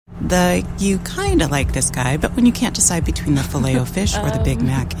The you kind of like this guy, but when you can't decide between the Filet-O-Fish or the Big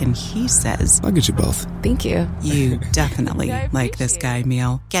Mac, and he says, I'll get you both. Thank you. You definitely like this guy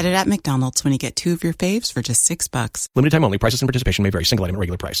meal. Get it at McDonald's when you get 2 of your faves for just $6. Limited time only. Prices and participation may vary. Single item at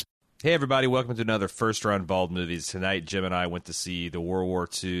regular price. Hey, everybody. Welcome to another First Run Bald Movies. Tonight, Jim and I went to see the World War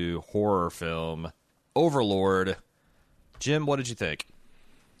II horror film, Overlord. Jim, what did you think?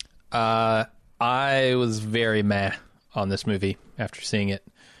 I was very meh on this movie after seeing it.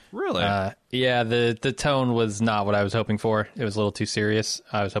 Really? Yeah, the tone was not what I was hoping for. It was a little too serious.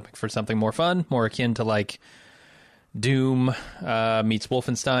 I was hoping for something more fun, more akin to like Doom meets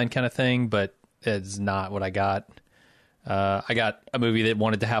Wolfenstein kind of thing, but it's not what I got. I got a movie that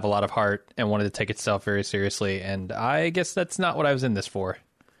wanted to have a lot of heart and wanted to take itself very seriously, and I guess that's not what I was in this for.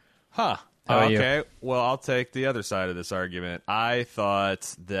 Huh. Okay, well, I'll take the other side of this argument. I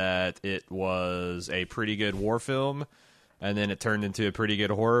thought that it was a pretty good war film, and then it turned into a pretty good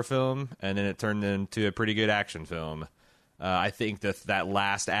horror film, and then it turned into a pretty good action film. I think that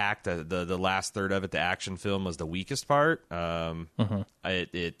last act, the last third of it, the action film, was the weakest part.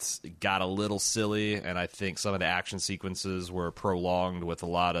 It got a little silly, and I think some of the action sequences were prolonged with a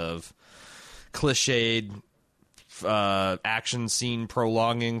lot of cliched action scene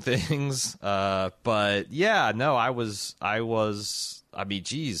prolonging things. But yeah, no, I mean,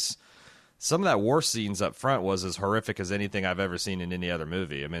 geez. Some of that war scenes up front was as horrific as anything I've ever seen in any other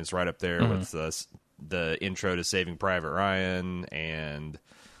movie. I mean, it's right up there with the intro to Saving Private Ryan, and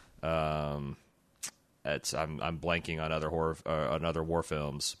I'm blanking on other war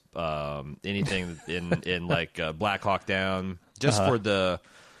films. Anything in like Black Hawk Down, just for the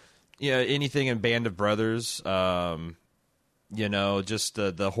anything in Band of Brothers. Just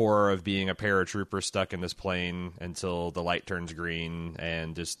the horror of being a paratrooper stuck in this plane until the light turns green,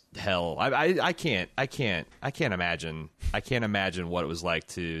 and just hell. I can't imagine. I can't imagine what it was like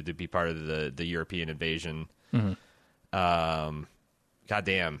to be part of the European invasion.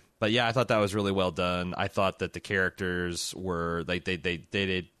 Goddamn. But yeah, I thought that was really well done. I thought that the characters were like they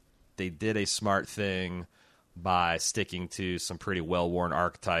did a smart thing by sticking to some pretty well-worn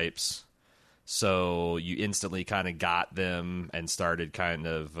archetypes. So you instantly kind of got them and started kind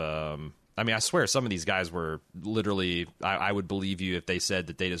of... I mean, I swear some of these guys were literally... I would believe you if they said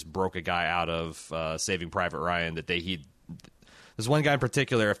that they just broke a guy out of Saving Private Ryan. There's one guy in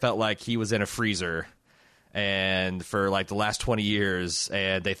particular, it felt like he was in a freezer and for like the last 20 years,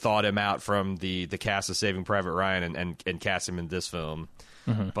 and they thawed him out from the cast of Saving Private Ryan and cast him in this film.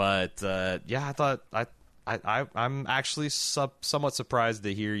 But yeah, I thought... I'm actually somewhat surprised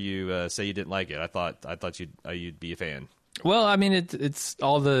to hear you say you didn't like it. I thought you'd be a fan. Well, I mean, it's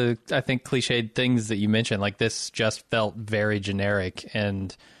all the, I think, cliched things that you mentioned. Like, this just felt very generic,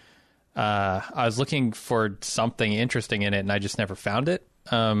 and I was looking for something interesting in it, and I just never found it.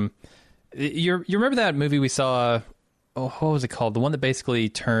 You remember that movie we saw? Oh, what was it called? The one that basically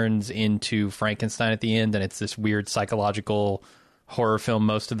turns into Frankenstein at the end, and it's this weird psychological horror film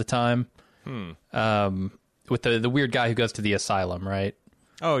most of the time. With the weird guy who goes to the asylum, right?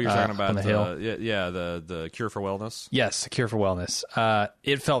 Oh, you're talking about on the hill. The Cure for Wellness. Yes, Cure for Wellness.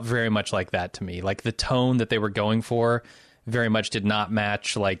 It felt very much like that to me. Like the tone that they were going for very much did not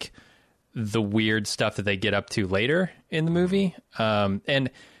match like the weird stuff that they get up to later in the movie. And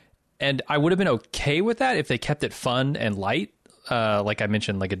I would have been okay with that if they kept it fun and light, like I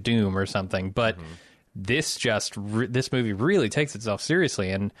mentioned, like a Doom or something. But this movie really takes itself seriously,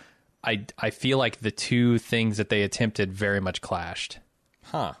 and I feel like the two things that they attempted very much clashed.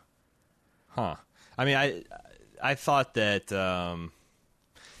 Huh. I mean, I thought that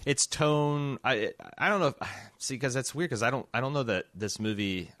its tone. I don't know. See, because that's weird. Because I don't know that this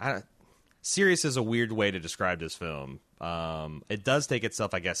movie. Serious is a weird way to describe this film. It does take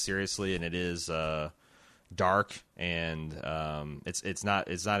itself, I guess, seriously, and it is dark, and it's not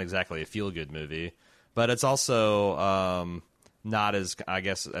exactly a feel good movie, but it's also not as, I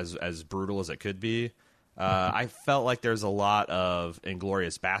guess, as brutal as it could be. I felt like there's a lot of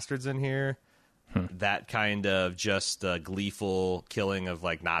Inglourious Bastards in here. That kind of just gleeful killing of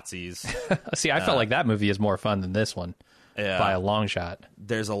like Nazis. See, I felt like that movie is more fun than this one by a long shot.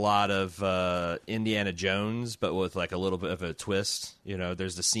 There's a lot of Indiana Jones, but with like a little bit of a twist. You know,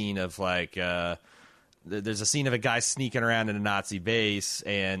 there's the scene of like there's a scene of a guy sneaking around in a Nazi base,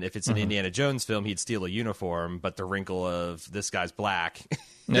 and if it's an Indiana Jones film, he'd steal a uniform, but the wrinkle of this guy's black.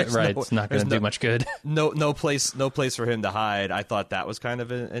 Right, it's not going to do much good. No place for him to hide. I thought that was kind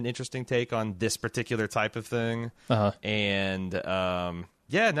of an interesting take on this particular type of thing. And I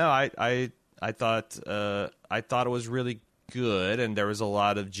thought it was really good, and there was a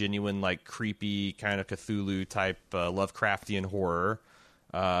lot of genuine, like, creepy kind of Cthulhu type Lovecraftian horror.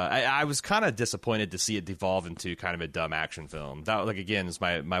 I was kind of disappointed to see it devolve into kind of a dumb action film. That, like, again, is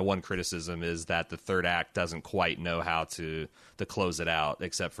my one criticism, is that the third act doesn't quite know how to close it out,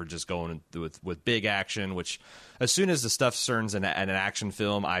 except for just going with big action, which as soon as the stuff turns in an action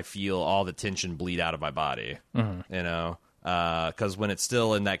film, I feel all the tension bleed out of my body, you know? Because when it's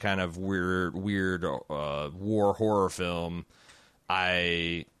still in that kind of weird war horror film,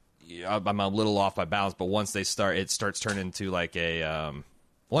 I'm a little off my balance. But once it starts turning into like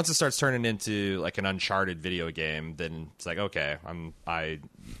once it starts turning into like an Uncharted video game, then it's like, okay, I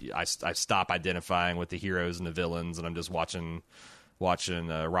stop identifying with the heroes and the villains, and I'm just watching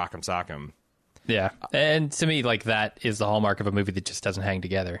Rock'em Sock'em. Yeah, and to me, like, that is the hallmark of a movie that just doesn't hang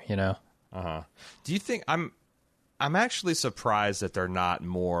together, you know? Do you think I'm actually surprised that they're not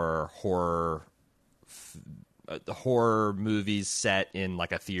more horror movies set in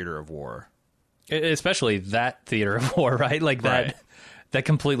like a theater of war, Especially that theater of war, right? Like that. Right. That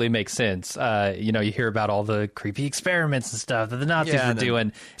completely makes sense. You know, you hear about all the creepy experiments and stuff that the Nazis were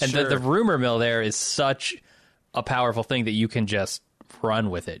doing. And the rumor mill there is such a powerful thing that you can just run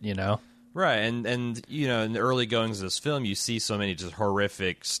with it, you know? Right. And you know, in the early goings of this film, you see so many just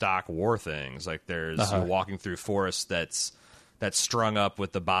horrific stock war things. Like there's you're walking through forest that's strung up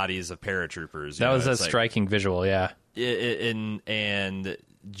with the bodies of paratroopers. That was a striking visual, yeah. And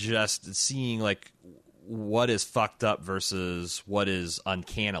just seeing, like, what is fucked up versus what is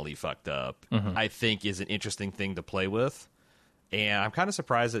uncannily fucked up, I think is an interesting thing to play with. And I'm kind of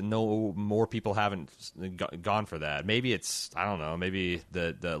surprised that no more people haven't gone for that. Maybe it's, I don't know, maybe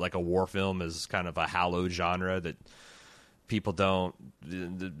the like a war film is kind of a hallowed genre that people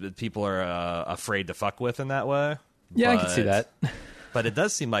are afraid to fuck with in that way. Yeah, I can see that. But it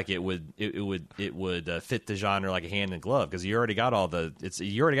does seem like it would fit the genre like a hand in glove, because you already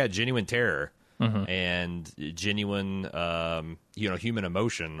got genuine terror. And genuine, human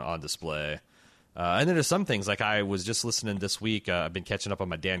emotion on display. And then there's some things, like I was just listening this week. I've been catching up on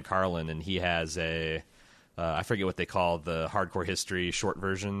my Dan Carlin, and he has I forget what they call the hardcore history short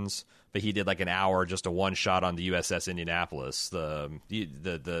versions, but he did like an hour, just a one shot on the USS Indianapolis, the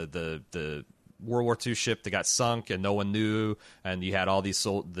World War II ship that got sunk and no one knew, and you had all these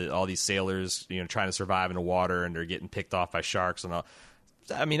sailors, trying to survive in the water, and they're getting picked off by sharks and all.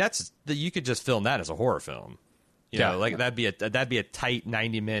 I mean, you could just film that as a horror film. You know, like that'd be a tight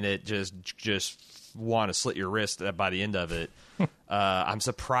 90-minute just want to slit your wrist by the end of it. I'm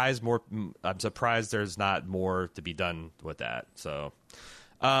surprised there's not more to be done with that. So,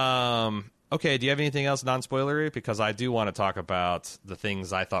 okay, do you have anything else non-spoilery? Because I do want to talk about the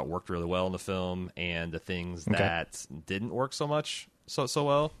things I thought worked really well in the film and the things that didn't work so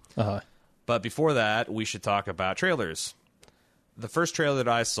well. But before that, we should talk about trailers. The first trailer that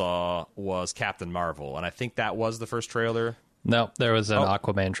I saw was Captain Marvel, and I think that was the first trailer. No, there was an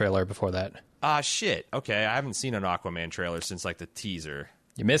Aquaman trailer before that. Shit. Okay, I haven't seen an Aquaman trailer since, like, the teaser.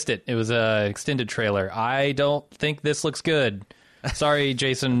 You missed it. It was an extended trailer. I don't think this looks good. Sorry,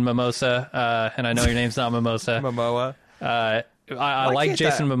 Jason Momoa, and I know your name's not Mimosa. Momoa. I like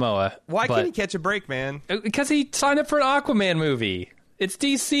Jason Momoa. Why can't he catch a break, man? Because he signed up for an Aquaman movie. It's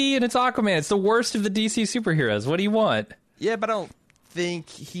DC, and it's Aquaman. It's the worst of the DC superheroes. What do you want? Yeah, but I don't think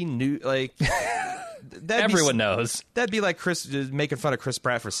he knew, like... Everyone knows. That'd be like Chris making fun of Chris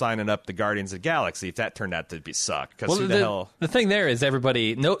Pratt for signing up the Guardians of the Galaxy if that turned out to be suck. Because the thing there is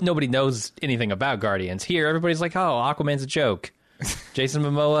nobody knows anything about Guardians. Here, everybody's like, oh, Aquaman's a joke. Jason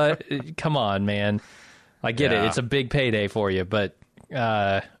Momoa, come on, man. I get it. It's a big payday for you, but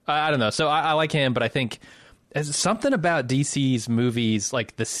I don't know. So I like him, but I think there's something about DC's movies,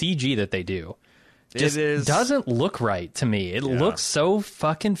 like the CG that they do, just doesn't look right to me. It looks so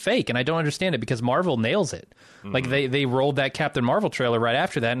fucking fake, and I don't understand it because Marvel nails it. Like they rolled that Captain Marvel trailer right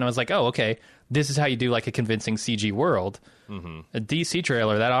after that, and I was like, oh, okay, this is how you do like a convincing CG world. A DC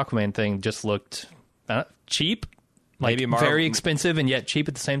trailer, that Aquaman thing just looked cheap, like maybe very expensive and yet cheap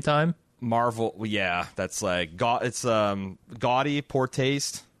at the same time. Marvel, that's like it's gaudy, poor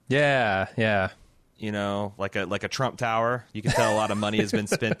taste. Yeah. You know, like a Trump Tower. You can tell a lot of money has been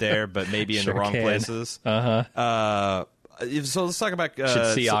spent there, but maybe in the wrong places. So let's talk about...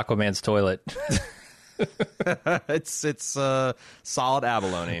 should see Aquaman's toilet. It's solid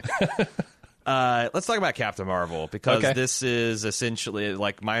abalone. Let's talk about Captain Marvel, because this is essentially,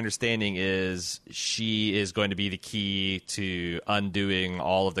 like, my understanding is she is going to be the key to undoing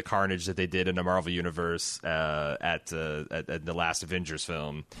all of the carnage that they did in the Marvel Universe at the last Avengers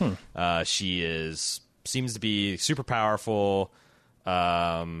film. She seems to be super powerful,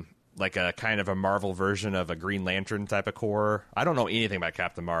 like a kind of a Marvel version of a Green Lantern type of core. I don't know anything about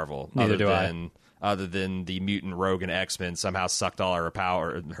Captain Marvel. Neither do I. other than the mutant rogue and X-Men somehow sucked all her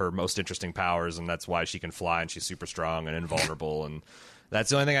power, her most interesting powers, and that's why she can fly and she's super strong and invulnerable. And that's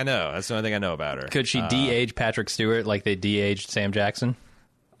the only thing I know. That's the only thing I know about her. Could she de-age Patrick Stewart like they de-aged Sam Jackson?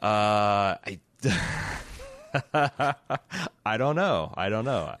 I don't know.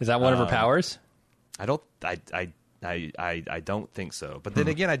 Is that one of her powers? I don't think so. But then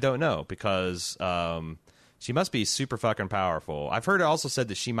again, I don't know because she must be super fucking powerful. I've heard it also said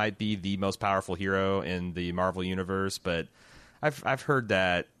that she might be the most powerful hero in the Marvel universe, but I've heard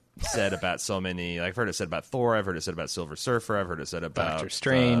that said about so many. I've heard it said about Thor. I've heard it said about Silver Surfer. I've heard it said about Doctor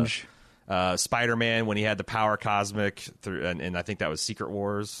Strange, Spider-Man when he had the power cosmic through, and I think that was Secret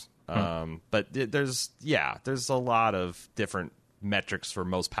Wars. But there's a lot of different metrics for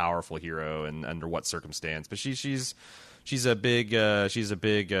most powerful hero and under what circumstance. But she's a big ace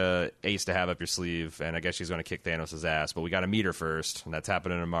to have up your sleeve, and I guess she's going to kick Thanos' ass. But we got to meet her first, and that's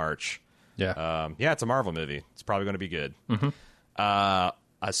happening in March. Yeah, it's a Marvel movie. It's probably going to be good.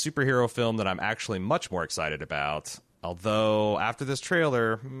 A superhero film that I'm actually much more excited about. Although after this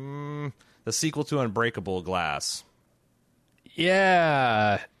trailer, the sequel to Unbreakable Glass.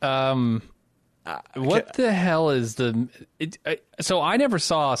 Yeah. What the hell is so I never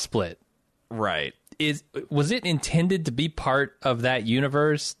saw Split. Right. Was it intended to be part of that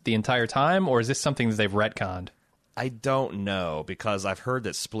universe the entire time, or is this something that they've retconned? I don't know, because I've heard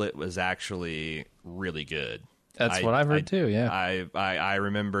that Split was actually really good. That's what I've heard too, yeah. I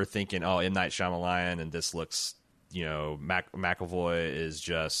remember thinking, oh, M. Night Shyamalan, and this looks, McAvoy is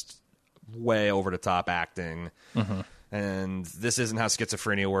just way over the top acting. And this isn't how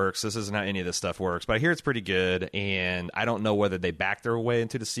schizophrenia works. This isn't how any of this stuff works. But I hear it's pretty good, and I don't know whether they backed their way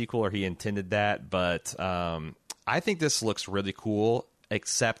into the sequel or he intended that. But I think this looks really cool,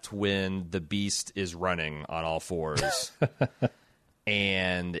 except when the Beast is running on all fours.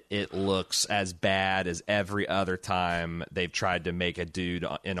 And it looks as bad as every other time they've tried to make a dude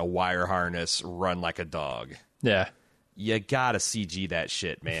in a wire harness run like a dog. Yeah. You gotta CG that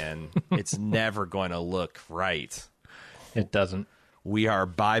shit, man. It's never going to look right. It doesn't. We are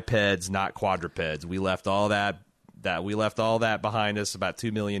bipeds, not quadrupeds. We left all that behind us about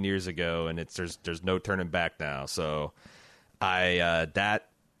 2 million years ago, and there's no turning back now. So that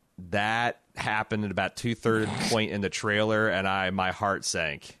happened at about 2/3 point in the trailer, and my heart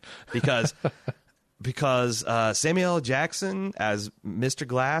sank because Samuel L. Jackson as Mr.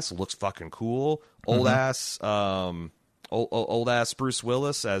 Glass looks fucking cool. Old ass Bruce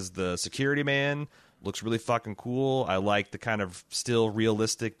Willis as the security man looks really fucking cool. I like the kind of still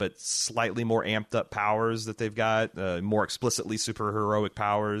realistic but slightly more amped up powers that they've got, more explicitly superheroic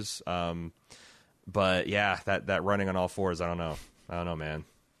powers. But yeah, that running on all fours, I don't know, man.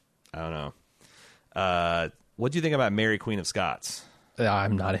 I don't know. What do you think about Mary Queen of Scots?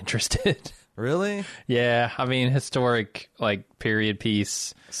 I'm not interested. Really? Yeah, I mean, historic, period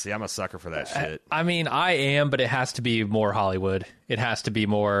piece. See, I'm a sucker for that shit. I mean, I am, but it has to be more Hollywood. It has to be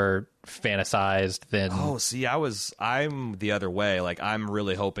more fantasized than... Oh, see, I'm the other way. I'm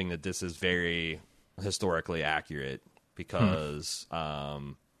really hoping that this is very historically accurate because, I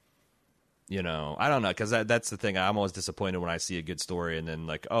don't know, because that's the thing. I'm always disappointed when I see a good story and then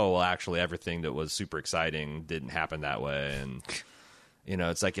actually everything that was super exciting didn't happen that way. And...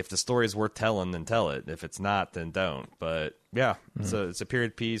 it's like if the story is worth telling, then tell it. If it's not, then don't. But yeah, it's a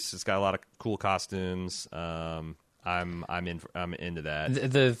period piece. It's got a lot of cool costumes. I'm into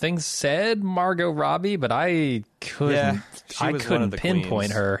that. The thing said Margot Robbie, but I couldn't pinpoint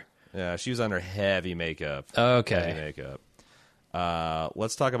queens. her. Yeah, she was under heavy makeup. Okay. Heavy makeup.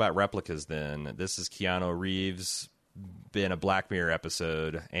 Let's talk about replicas then. This is Keanu Reeves in a Black Mirror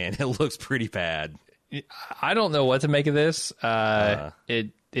episode, and it looks pretty bad. I don't know what to make of this.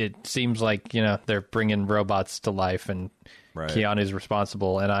 It seems like, they're bringing robots to life and Keanu's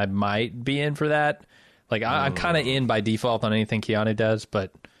responsible, and I might be in for that. I'm kind of in by default on anything Keanu does,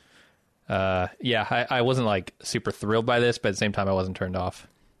 but I wasn't super thrilled by this, but at the same time I wasn't turned off.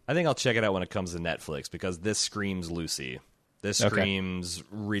 I think I'll check it out when it comes to Netflix because this screams Lucy. This screams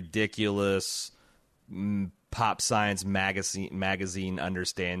ridiculous pop science magazine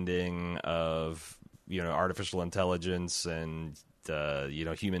understanding of artificial intelligence and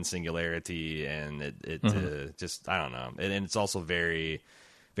human singularity, and it just I don't know, and it's also very,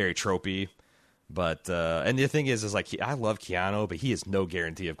 very tropey. But and the thing is I love Keanu, but he is no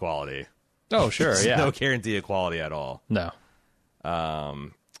guarantee of quality. Oh sure, yeah, no guarantee of quality at all. No.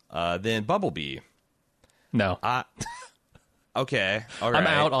 Then Bumblebee. No. Okay, all right. I'm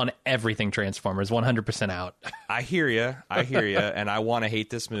out on everything Transformers, 100% out. I hear you, and I want to hate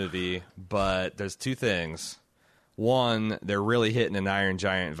this movie, but there's two things. One, they're really hitting an Iron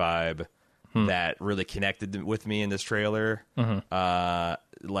Giant vibe, that really connected with me in this trailer.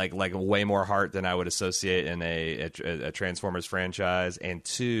 Like way more heart than I would associate in a Transformers franchise. And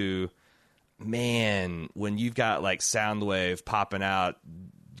two, man, when you've got like Soundwave popping out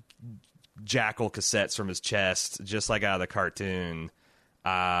Jackal cassettes from his chest, just like out of the cartoon,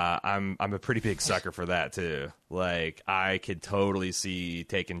 I'm a pretty big sucker for that too. Like, I could totally see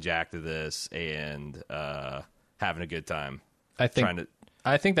taking Jack to this and having a good time. I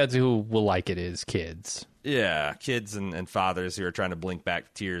think that's who will like it is kids. Yeah, kids and fathers who are trying to blink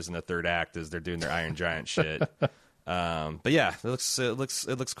back tears in the third act as they're doing their Iron Giant shit. But yeah, it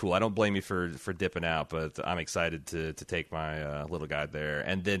looks cool. I don't blame you for dipping out, but I'm excited to take my little guy there.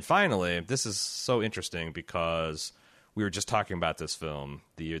 And then finally, this is so interesting because we were just talking about this film,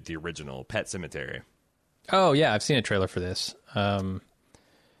 the original Pet Sematary. Oh yeah, I've seen a trailer for this. I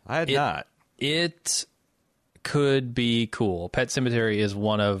had not. It could be cool. Pet Sematary is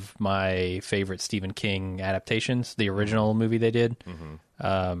one of my favorite Stephen King adaptations, the original movie they did.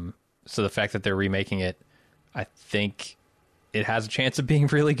 So the fact that they're remaking it, I think it has a chance of being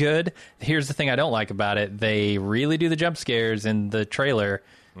really good. Here's the thing I don't like about it. They really do the jump scares in the trailer,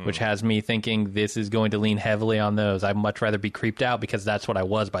 which has me thinking this is going to lean heavily on those. I'd much rather be creeped out because that's what I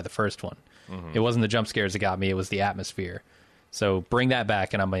was by the first one. It wasn't the jump scares that got me. It was the atmosphere. So bring that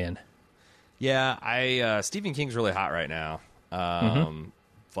back and I'm in. Yeah, Stephen King's really hot right now.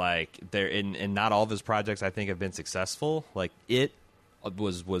 Like, they're in not all of his projects I think have been successful. Like, it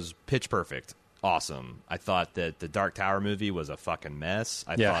was pitch perfect. Awesome. I thought that the Dark Tower movie was a fucking mess.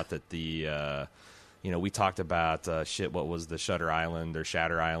 I thought that the we talked about what was the Shutter Island or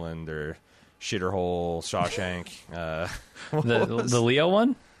Shatter Island or Shitterhole Shawshank. The Leo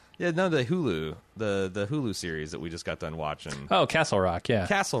one? Yeah, no, the Hulu series that we just got done watching. Oh, Castle Rock, yeah.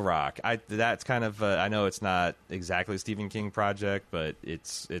 Castle Rock. That's kind of I know it's not exactly a Stephen King project, but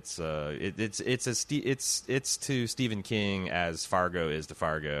it's to Stephen King as Fargo is to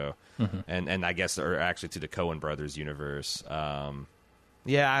Fargo, and I guess or actually to the Coen Brothers universe.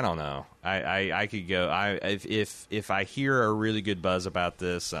 Yeah, I don't know. I could go. If I hear a really good buzz about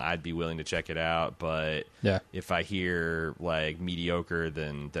this, I'd be willing to check it out. But if I hear like mediocre,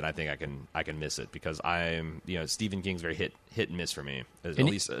 then I think I can miss it because I'm Stephen King's very hit and miss for me. At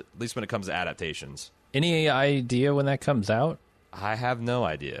least when it comes to adaptations. Any idea when that comes out? I have no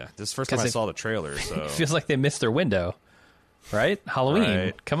idea. This is the first time I saw the trailer. So it feels like they missed their window. Right? Halloween.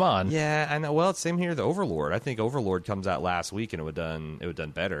 Right. Come on. Yeah, I know. Well, same here. The Overlord. I think Overlord comes out last week, and it would done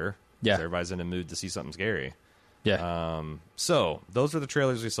better. Yeah, everybody's in a mood to see something scary. Yeah. So those are the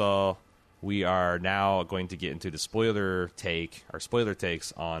trailers we saw. We are now going to get into the spoiler takes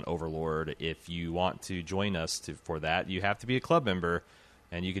on Overlord. If you want to join us for that, you have to be a club member.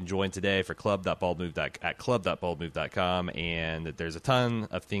 And you can join today for club.baldmove.com, and there's a ton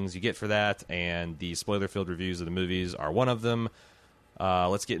of things you get for that, and the spoiler-filled reviews of the movies are one of them.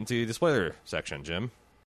 Let's get into the spoiler section, Jim.